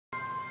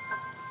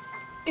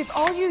If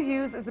all you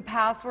use is a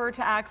password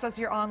to access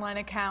your online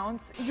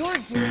accounts, you're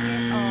doing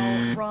it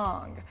all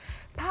wrong.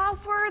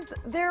 Passwords,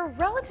 they're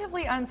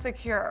relatively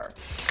unsecure.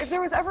 If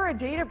there was ever a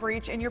data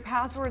breach and your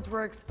passwords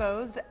were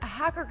exposed, a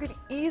hacker could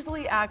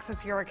easily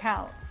access your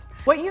accounts.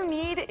 What you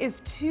need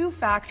is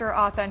two-factor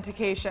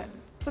authentication.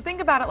 So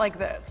think about it like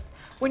this.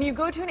 When you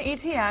go to an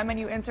ATM and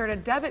you insert a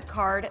debit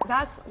card,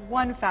 that's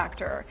one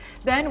factor.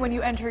 Then when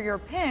you enter your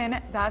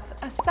PIN, that's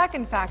a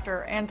second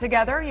factor. And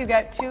together you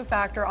get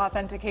two-factor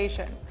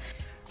authentication.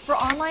 For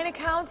online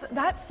accounts,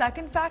 that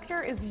second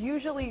factor is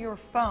usually your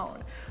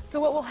phone. So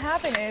what will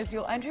happen is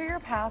you'll enter your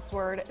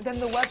password,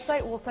 then the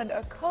website will send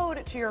a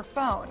code to your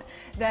phone.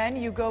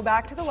 Then you go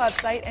back to the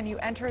website and you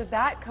enter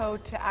that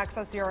code to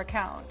access your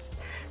account.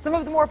 Some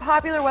of the more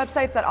popular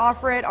websites that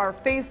offer it are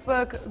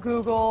Facebook,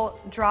 Google,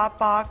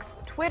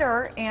 Dropbox,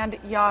 Twitter, and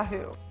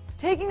Yahoo.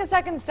 Taking a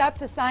second step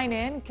to sign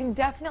in can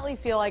definitely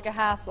feel like a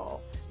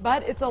hassle,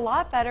 but it's a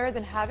lot better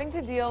than having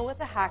to deal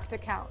with a hacked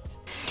account.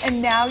 And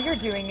now you're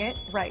doing it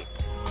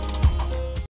right.